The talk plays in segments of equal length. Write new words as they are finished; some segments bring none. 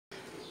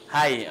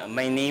Hi,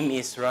 my name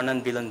is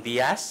Ronan Bilon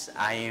Bias.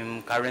 I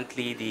am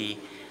currently the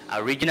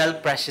Regional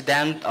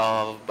President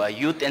of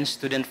Youth and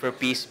Student for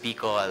Peace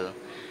Bicol.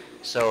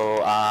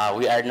 So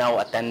we are now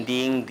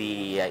attending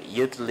the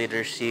Youth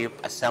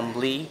Leadership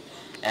Assembly,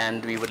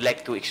 and we would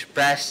like to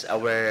express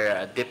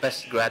our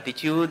deepest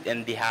gratitude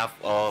on behalf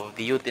of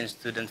the Youth and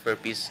Student for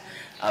Peace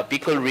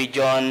Bicol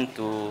region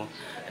to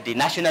the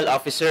national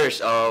officers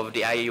of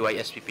the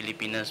IAYSP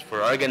Filipinas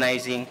for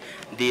organizing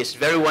this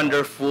very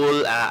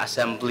wonderful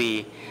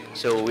assembly.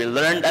 So we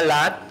learned a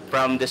lot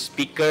from the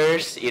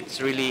speakers.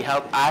 It's really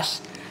helped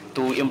us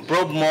to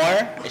improve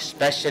more,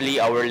 especially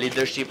our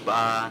leadership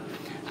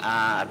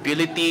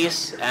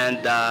abilities,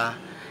 and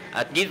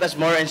give us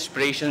more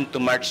inspiration to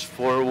march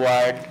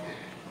forward,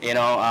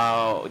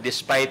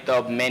 despite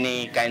of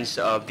many kinds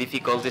of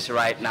difficulties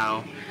right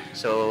now.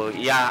 So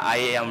yeah,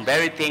 I am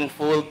very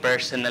thankful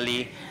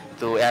personally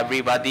to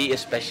everybody,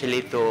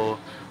 especially to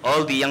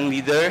all the young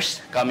leaders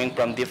coming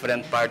from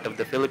different parts of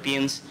the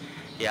Philippines.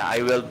 Yeah,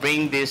 I will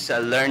bring these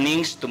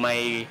learnings to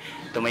my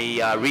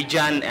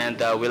region, and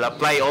will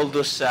apply all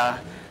those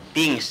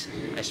things,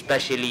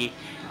 especially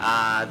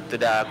to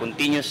the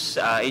continuous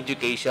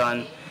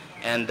education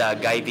and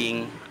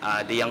guiding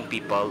the young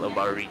people of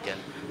our region.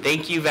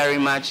 Thank you very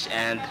much,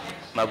 and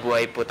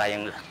mabuhay po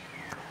tayong lahat.